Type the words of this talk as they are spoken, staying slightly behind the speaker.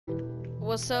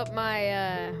what's up,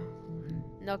 my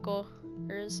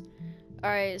knucklers?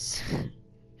 Alright, so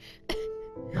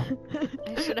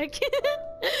should I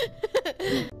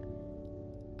get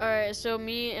Alright, so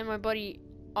me and my buddy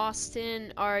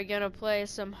Austin are gonna play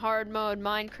some hard mode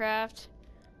Minecraft.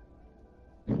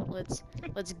 Let's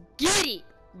get it!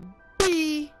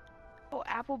 B. Oh,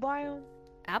 apple biome?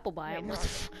 Apple biome?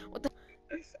 Wait, What the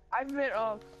I meant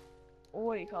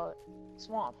what do you call it?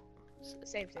 Swamp.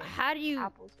 Same thing. How do you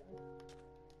Apples.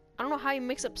 I don't know how you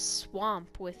mix up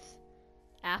swamp with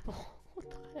apple.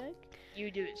 What the heck? You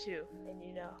do it too, and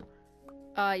you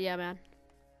know. Yeah, man.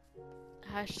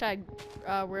 Hashtag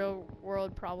real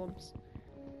world problems.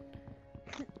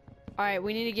 Alright,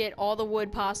 we need to get all the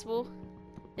wood possible,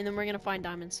 and then we're gonna find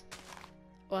diamonds.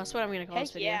 Well, that's what I'm gonna call this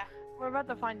Heck video. yeah. We're about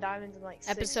to find diamonds in like 6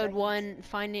 Episode seconds. 1,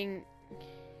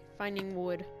 finding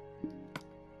wood.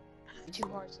 2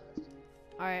 hearts left.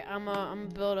 Alright, I'm gonna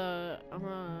build a,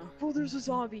 Oh, there's a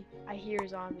zombie. I hear a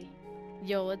zombie.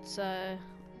 yo, let's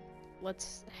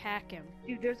hack him.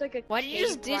 Dude, there's like a Why did you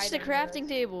just cave ditch the right under crafting us.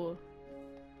 table?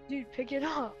 Dude, pick it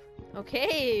up.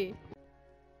 Okay.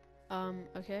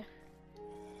 Okay.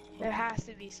 There has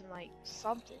to be some like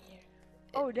something here.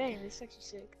 Oh dang, this is actually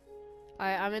sick.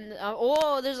 Alright, I'm in the,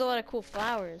 oh, there's a lot of cool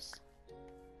flowers.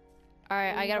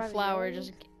 Alright, Are I you got by a the flower, yellow?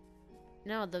 just,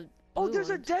 no, the Oh, blue there's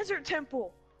a ones. desert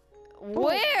temple.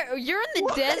 Where? You're in the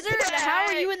What desert? the How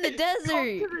are you in the heck?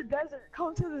 desert? Come to the desert.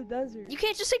 Come to the desert. You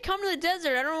can't just say come to the desert.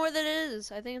 I don't know where that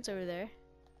is. I think it's over there.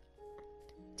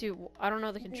 Dude, I don't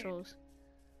know the controls.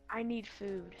 I need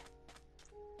food.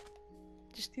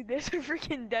 Dude, there's a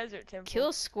freaking desert temple. Kill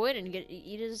a squid and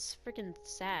eat his freaking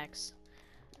sacks.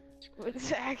 Squid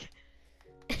sack.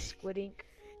 Squid ink.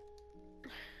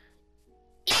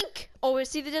 Ink! Oh, I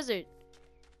see the desert.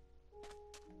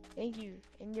 Thank you.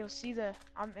 And you'll see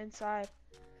I'm inside.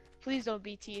 Please don't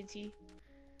be TNT.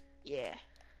 Yeah.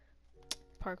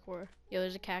 Parkour. Yo,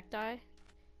 there's a cacti.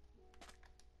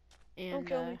 And Don't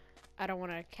kill me. I don't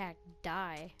want a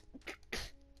cacti.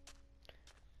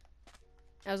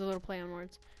 That was a little play on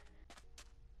words.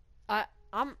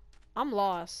 I'm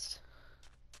lost.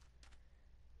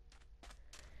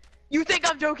 You think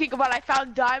I'm joking about I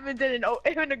found diamonds in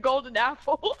a golden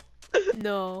apple?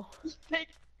 No.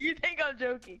 You think I'm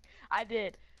joking? I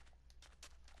did.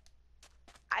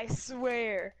 I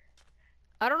swear.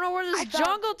 I don't know where this I found-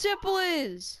 jungle temple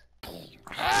is.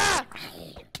 Ah!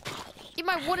 Eat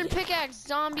my wooden pickaxe,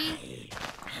 zombie.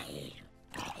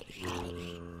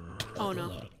 Oh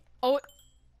no. Oh,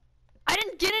 I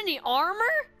didn't get any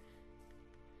armor?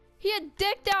 He had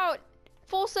decked out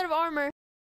full set of armor.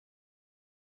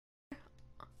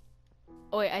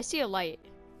 Oh wait, I see a light.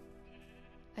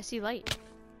 I see light.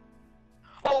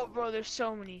 Oh, bro, there's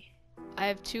so many. I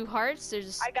have 2 hearts.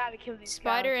 There's I gotta kill a these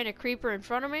spider cows. and a creeper in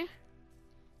front of me.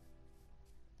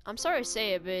 I'm sorry to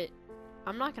say it, but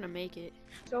I'm not gonna make it.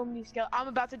 So many skeletons. I'm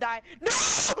about to die.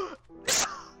 No!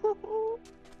 No!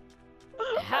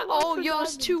 Oh, yo,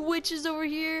 there's 2 witches over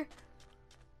here.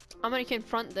 I'm gonna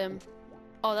confront them.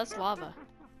 Oh, that's lava.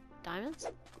 Diamonds?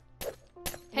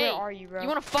 Hey, Where are you, bro? you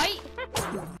wanna fight?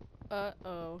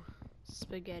 Uh-oh.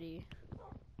 Spaghetti.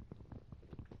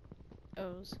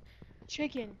 O's.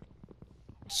 Chicken.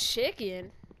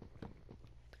 Chicken?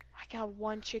 I got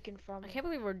 1 chicken from I it. can't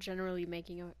believe we're generally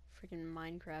making a freaking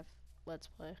Minecraft Let's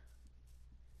Play.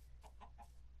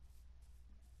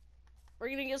 We're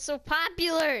gonna get so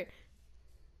popular!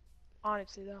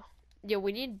 Honestly, though. Yo,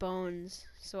 we need bones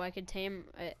so I could tame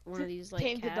one of these like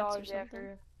Tame the cats dogs or something.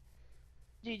 after.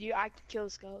 Dude, I can kill the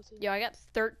skeleton. Yo, I got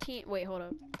 13. Wait, hold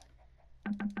up.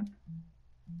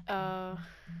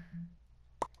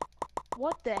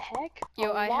 What the heck?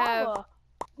 Yo, A I have- llama.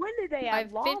 When did they I have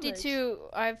have llamas? 52.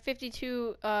 I have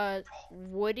 52.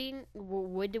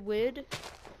 Wood.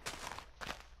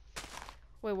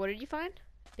 Wait, what did you find?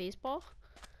 Baseball?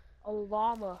 A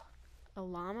llama. A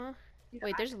llama? Dude,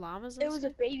 Wait, there's llamas in It was a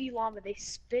baby llama. They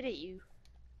spit at you.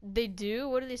 They do?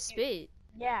 What do they spit?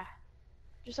 Yeah.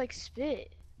 Just like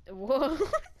spit. Whoa.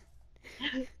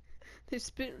 They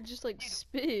spit just like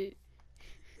spit.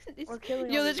 We're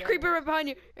killing Yo, all there's the a creeper animals. right behind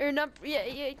you. Or not?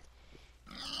 Yeah.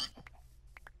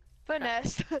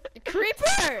 Finesse.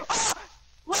 Creeper!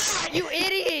 Why? You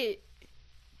idiot!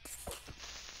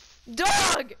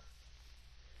 Dog!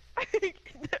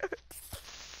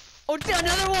 Oh,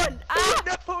 another one! Ah!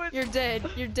 No, it's... You're dead.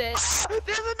 You're dead.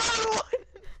 There's another one!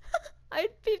 I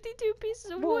had 52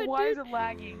 pieces of Bro, wood, why dude. is it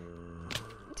lagging?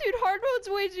 Dude, hard mode's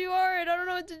way too hard. I don't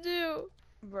know what to do.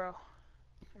 Bro.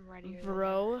 I'm right here.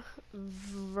 Bro.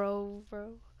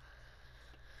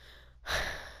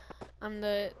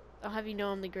 I'll have you know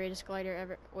I'm the greatest glider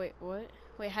ever. Wait, what?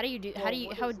 Wait, how do you do? Whoa, How do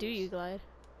what is you this? glide?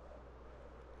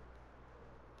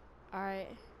 Alright.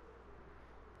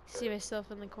 See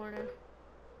myself in the corner.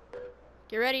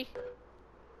 Get ready.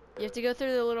 You have to go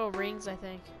through the little rings, I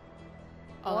think.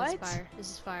 Oh, What? that's fire. This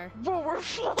is fire. Bro, we're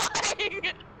flying!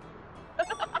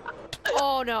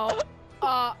 Oh no.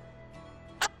 I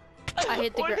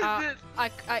hit the What is ground. this?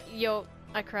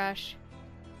 I crashed.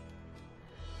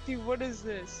 Dude, what is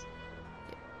this?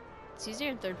 It's easier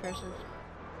in third person.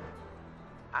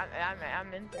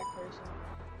 I'm in third person.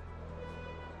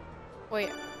 Wait,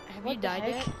 have What you the died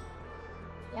heck? yet?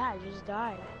 Yeah, I just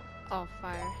died. Oh,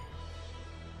 fire.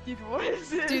 Dude, what is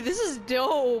this? Dude, this is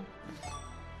dope.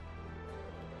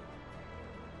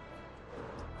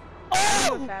 Go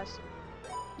Oh! faster.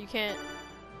 You can't.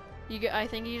 I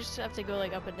think you just have to go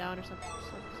like up and down or something.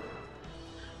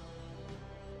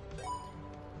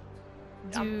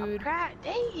 Dude. Dang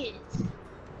it!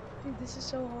 Dude, this is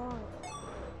so hard.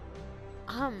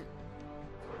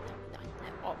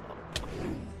 Oh,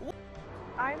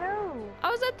 I know.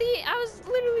 I was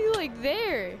literally like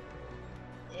there.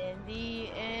 In the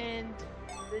end,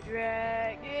 the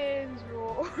dragons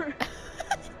roar.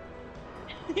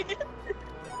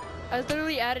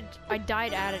 I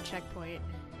died at a checkpoint.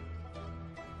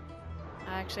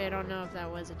 Actually, I don't know if that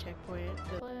was a checkpoint.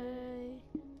 Play.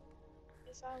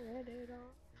 Yes, I win it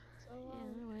all. So Yeah,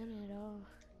 I win it all.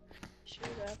 should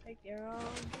I pick your own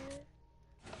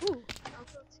good? Ooh. I'm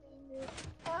continuing.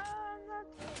 I'm not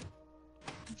dead.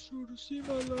 I'm sure to see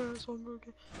my last hunger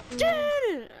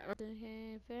again.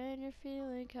 And you're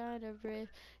feeling kind of brave.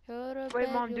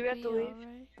 Wait, Mom, do we have to leave?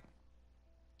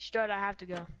 Strut, I have to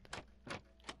go.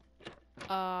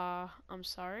 I'm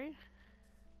sorry.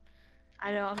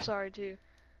 I know, I'm sorry too.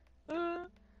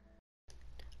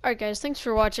 Alright guys, thanks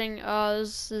for watching.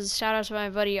 This is shout out to my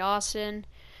buddy Austin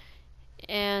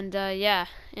and yeah,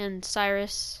 and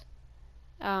Cyrus.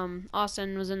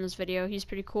 Austin was in this video. He's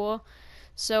pretty cool.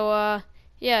 So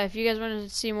yeah, if you guys want to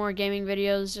see more gaming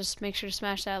videos, just make sure to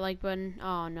smash that like button.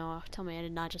 Oh no, tell me I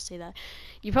did not just say that.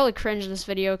 You probably cringed this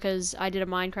video because I did a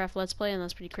Minecraft Let's Play and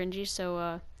that's pretty cringy.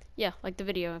 So yeah, like the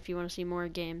video if you want to see more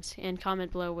games, and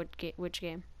comment below which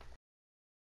game.